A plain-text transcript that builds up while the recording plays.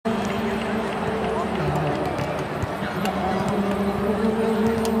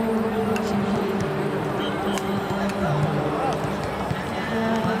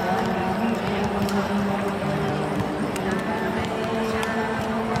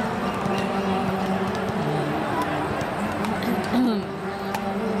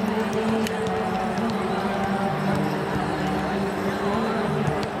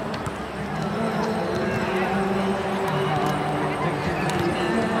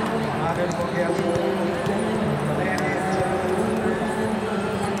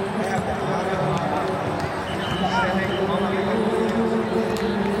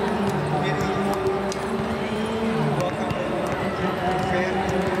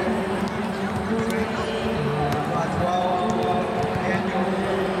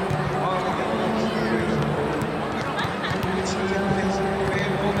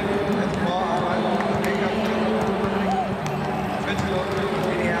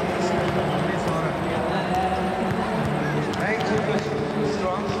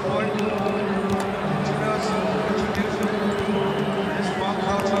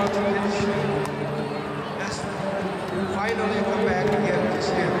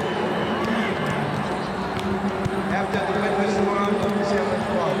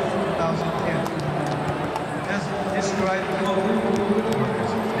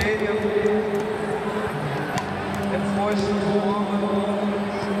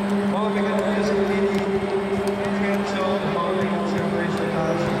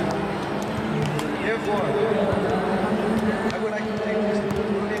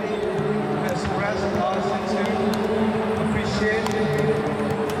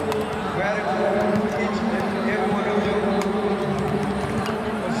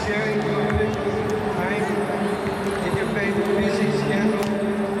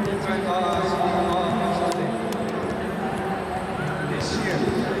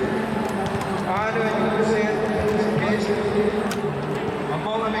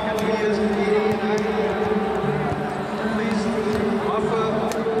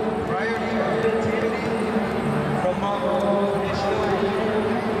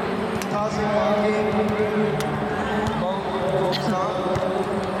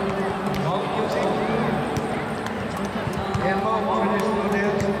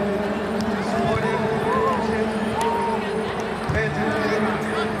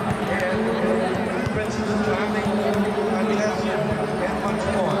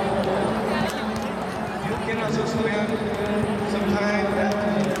also spend some time at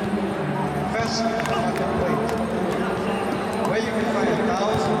the festival marketplace, where you can find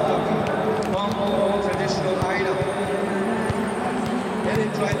thousands of Mongol traditional items. And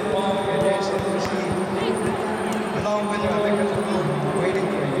enjoy the warm and natural sea, along with your African food waiting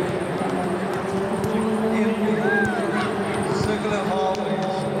for you. In the circular hallways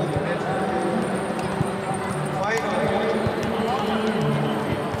of the metro. Finally,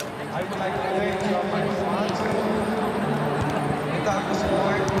 I would like to thank you my sponsors. Without the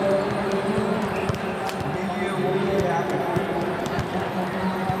support, the year won't be happening.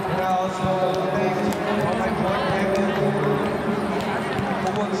 And I also thank all my board members who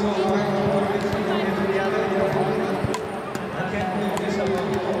worked so hard to put this thing together. I can't do this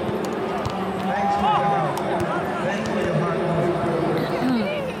alone. Thanks for your help. Thanks for your hard work.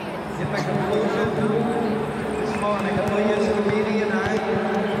 In my conclusion, this morning, a New meeting and I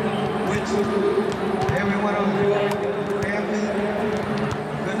wish every one of you family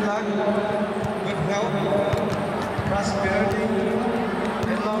good luck, good health, prosperity,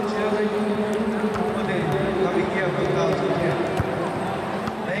 and longevity for the coming year of 2010.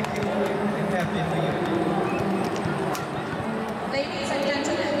 Thank you and happy New Year. Ladies and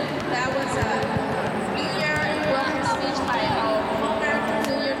gentlemen, that was a New Year welcome speech by our former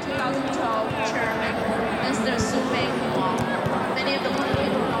New Year 2012 Chairman, Mr. Su Mei Huang. Many of the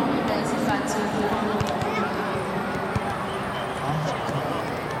people know him as Fan Zu Huang.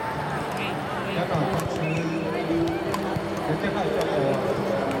 แล้วก็ต้องชี้เดี๋ยวจะเข้าเจ้าตัว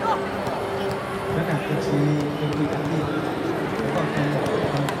แล้วก็จะชี้เป็นที่ที่แล้วก็เป็น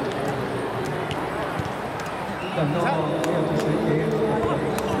แต่นอกเนี่ยจะใช้เอง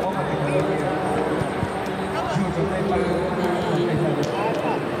เพราะมันเป็นเรื่องอยู่จนในบ้านมันเป็นอะไร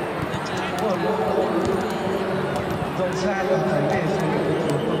พวกลูกจงสร้างความสำเร็จสิ่งที่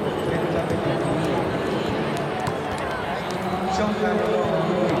ถูกต้องเป็นจะเป็นอย่างนี้ช่องทางเรา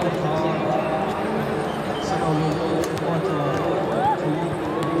เป็นทองสนองว่าจะถูก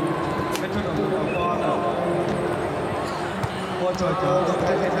ไม่ใช่เราเราก็ว่าจะต้องใ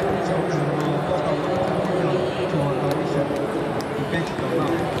ช้ให้ท่านช่องทางเราก็ต้อง做到一些一辈子的嘛。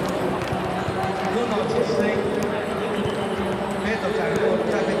如果其实没有在过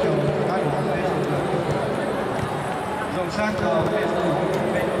在那个哪里没有的，用山头没有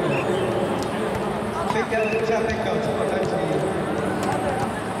没有，这个在那个什么东西，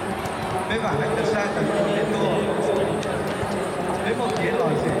没把那个山头没多，没莫别老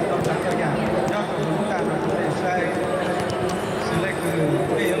些，都长这样，要是我们干了这些是那个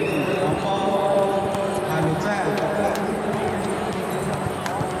没有黄包。有在，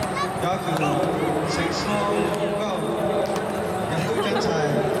要是谁说不够，养猪人才，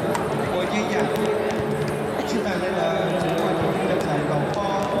我营养，去带那个中国人才老包，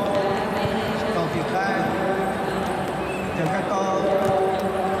老皮开，有个刀，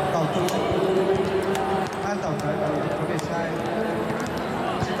老猪，按倒台的特别菜，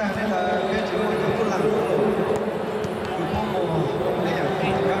去带那个跟中国人不懒惰，有泡沫，那样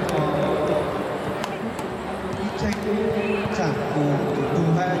干活。จากดู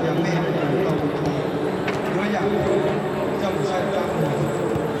ให้ยังไม่เราตัวอย่างเจ้าผู้ชายตั้งหัว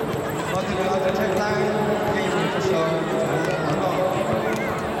พอถึงเราจะใช้ตั้งให้อยู่จะสอนแล้วก็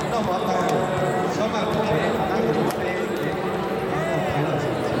ต้องบอกว่าสมัครผู้ใช้ตั้งหัวเป็นให้เราส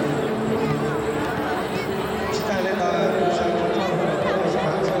นใจที่ได้เลยเราสร้างช่องเราส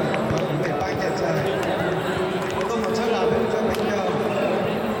มัครช่องเราไม่ไปแก่ใจต้องมาใช้เราเป็นเจ้าเป็นเจ้า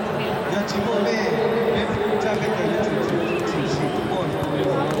อย่าชิมโมเม่เป็นเจ้าเป็นเจ้า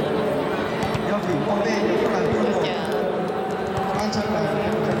要比国内不然不懂，安全感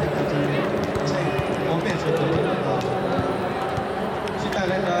这个这我们也是做不到。现在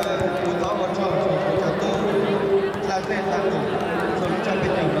那个不到我做就都拉队拉动，所以这边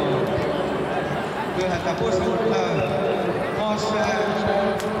有了，对还在不少的高山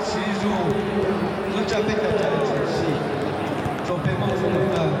西入，我这边的这体系，左边冒出来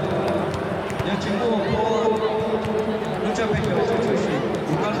的，要经过坡，我这边有这体系。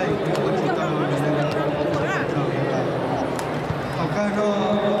ก็เลยควรจะต้องมีนะครับ好看咯，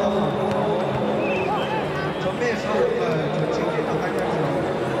准备说就今年到大概是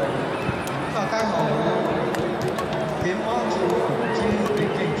大概好连帮助今年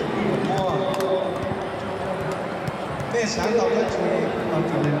给我没想到的去到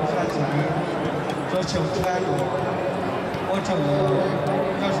这里发展做韭菜咯，我做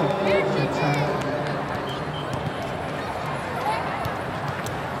要是韭菜。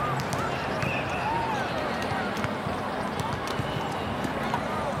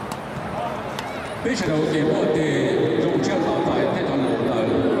非常有節目嘅用將口大聽到無論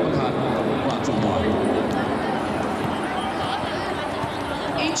不談或仲話。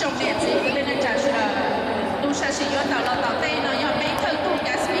trọng điện thì cái bên này trả tu sa sĩ do tạo tạo tây nó do mấy thân tu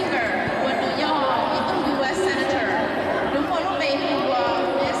cả speaker quân nó do US senator đúng một lúc này của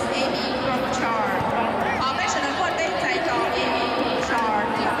Miss Amy Klobuchar họ mấy sự nó quân đây tại cho Amy Klobuchar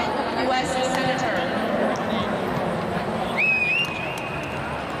US senator.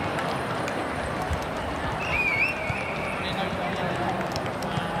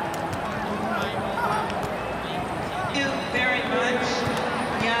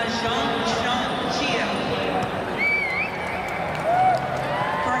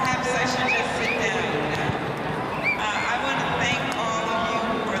 Perhaps I should just sit down now. I want to thank all of you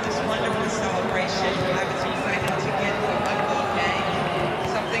for this wonderful celebration. I was excited to get the lucky egg,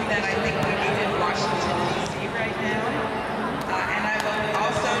 something that I think we need in Washington, D.C. right now. And I will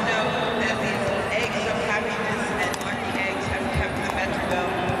also note that these eggs of happiness and lucky eggs have kept the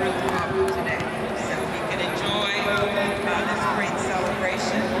Metrodome rooftop today. So we can enjoy this great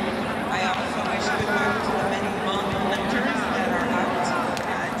celebration. I also wish good luck to the many Hmong hunters that are out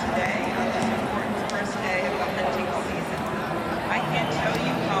today on this important first day of the hunting season. I can't tell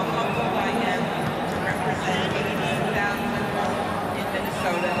you how humbled I am to represent 18,000 in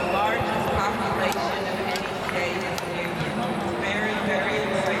Minnesota, the largest population of any state in the Union. It's very, very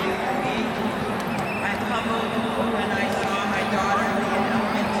exciting for me. I'm humbled when I saw my daughter in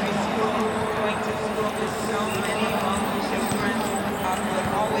elementary school, going to school with so many Hmong children who would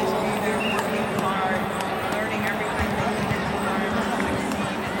always be there working hard, learning everything they needed to learn to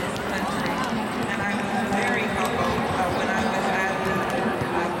succeed in this country. And I was very humbled when I was at the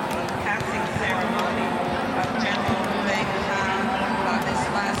passing ceremony of General Meng Ha this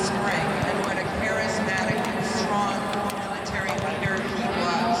last spring, and what a charismatic and strong military leader he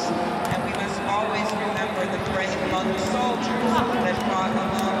was. And we must always remember the brave Hmong soldiers that fought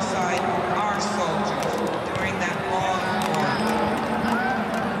alongside our soldiers during that long war.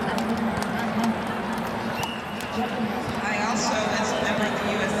 I also, as a member of the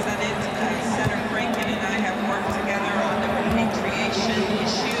U.S. Senate, Senator Franken and I have worked together on the repatriation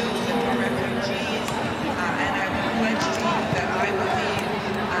issue with the refugees, and I will pledge to you that I believe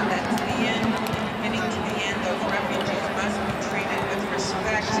that to the end, getting to the end, those refugees must be treated with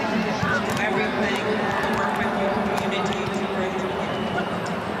respect. We'll do everything to work with your community to bring them in.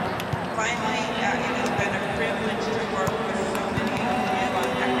 Finally, it has been a privilege to work with so many of you on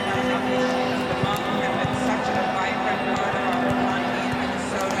economic issues. The Hmong have been such a vibrant part of our economy in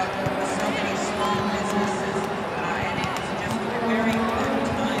Minnesota with so many small businesses, and it is just a very important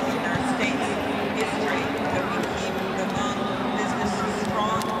time in our state's history that we keep the Hmong businesses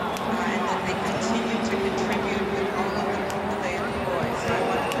strong and that they continue to contribute with all of the people they employ. So I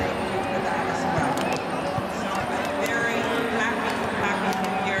want to thank you for that as well. So a very happy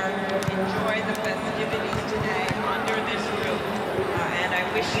New Year. Enjoy the festivities today under this roof, and I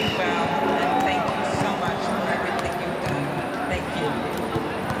wish you well, and thank you so much for everything you've done. Thank you.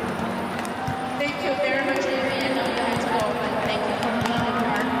 Thank you very much, Amy, and you have to go, but thank you for being a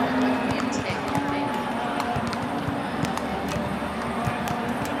part of the museum today. Thank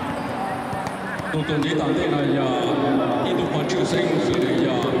you. Tuần đi tận đây là in the culture sinh sự này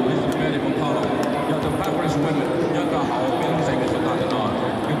is very powerful. Giờ từ background women, giờ cả họ bên sinh của chúng ta thế nào?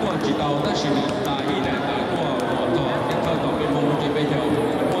 Chúng tôi chỉ đạo tất cả những đại ý này tại của một cái thơ tập bên mong muốn bây giờ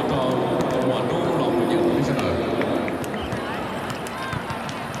một trong lòng những cái sự này.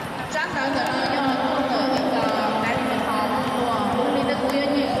 Chắc chắn là do đại hội họp của Liên minh Ủy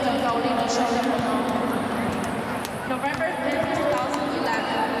nhiệm toàn cầu Liên minh Châu Âu. November 5th, 2011.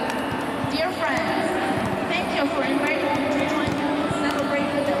 Dear friends, thank you for inviting me to join you in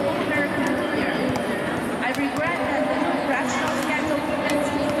celebrating the American New Year. I regret that the congressional schedule prevents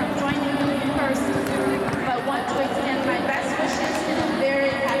me from joining you in person, but want to extend my best wishes and a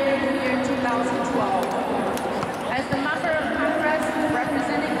very happy New Year 2012. As the member of Congress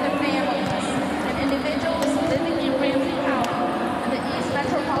representing the families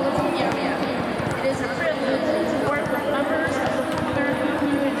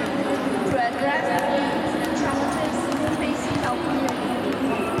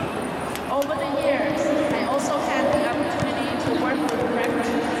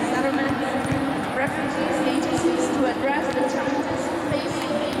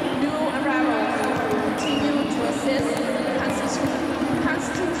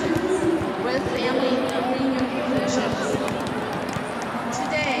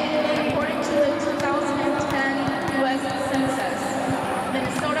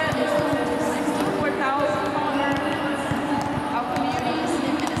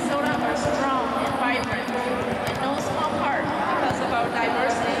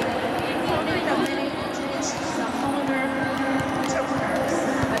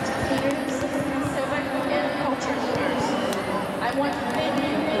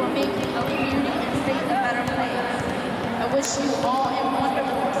wish you all a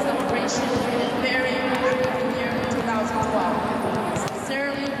wonderful celebration and a very happy New Year 2012.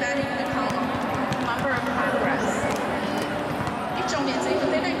 Sincerely, Betty McCollum, Member of Congress. 一种年纪的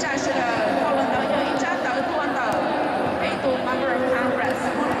那家是的，讨论到有一家的多的，被读 Member of Congress，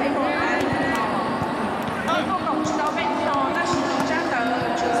 我被读 Betty McCollum。我讲知道被读，那是一家的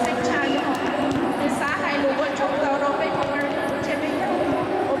就生产的，你啥还如果做到了被读而这边的，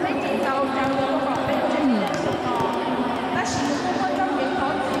我被读到叫做我讲被这边的什么，那是如果我做给好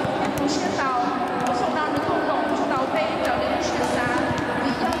子，不是到我送到你公公知道被叫你去啥，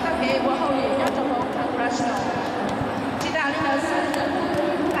你要到给我后面要做好 congressional。意大利的是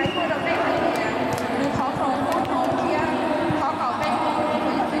来过的被海边，如考from不同天，考考被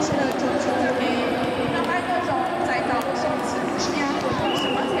被是的主持人给，那么各种在到送吃吃呀，什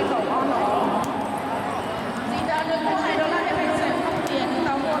么才搞完了？记得如果还有那些被在旁边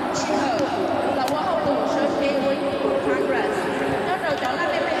到我去了，到我后路说给我Congress， 要找到那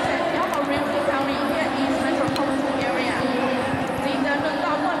些被在要好 Ramsey County here is metropolitan area， 记得轮到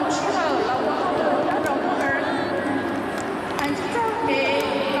我去了，到我后路要找我儿。给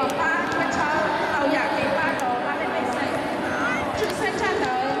老爸跟超老雅给爸到那边被塞，就生产的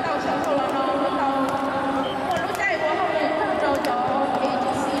到小后了呢，到我路在我后面就有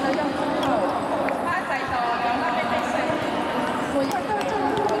agency 了要出口，爸在到那边被塞，我要到这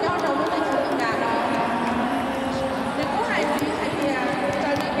我要到路在出干了，你不还是还是啊？在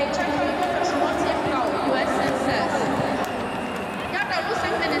你给车口一个什么结构 US Census， 要到路上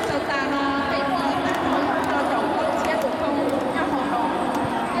面的手单呢，给我带我要到到结构工。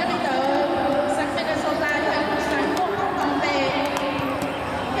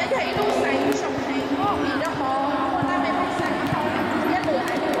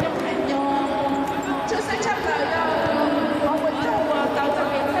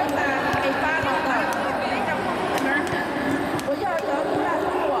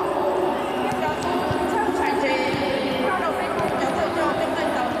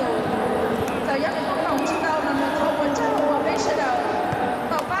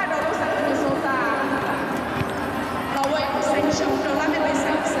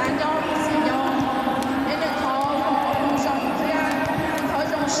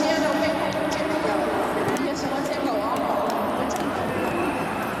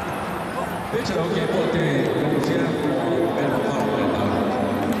非常给我的贡献，我非常好的答案。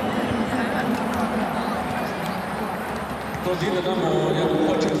昨天的那么有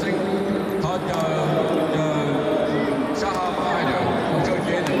我出生，他下班的，我就约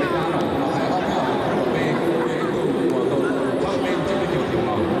你打了，我还好不好？我被约到我都旁边这边有地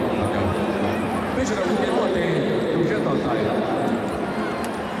方，非常给我的贡献到在。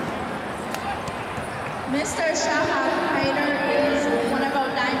Mr. Shahab Haider is one of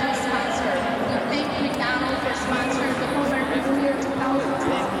our diamond sponsors. We thank McDonald's for sponsoring the Homer New Year 2012.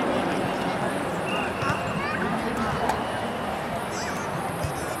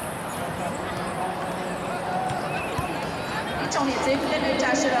 重点这个呢，就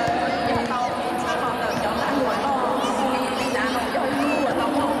是要到地方的要来活动，是你然后要有活动，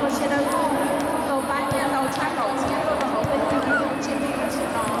我现在到半夜到差搞钱，都好会见面的时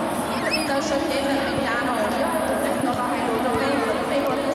候，你的手机的。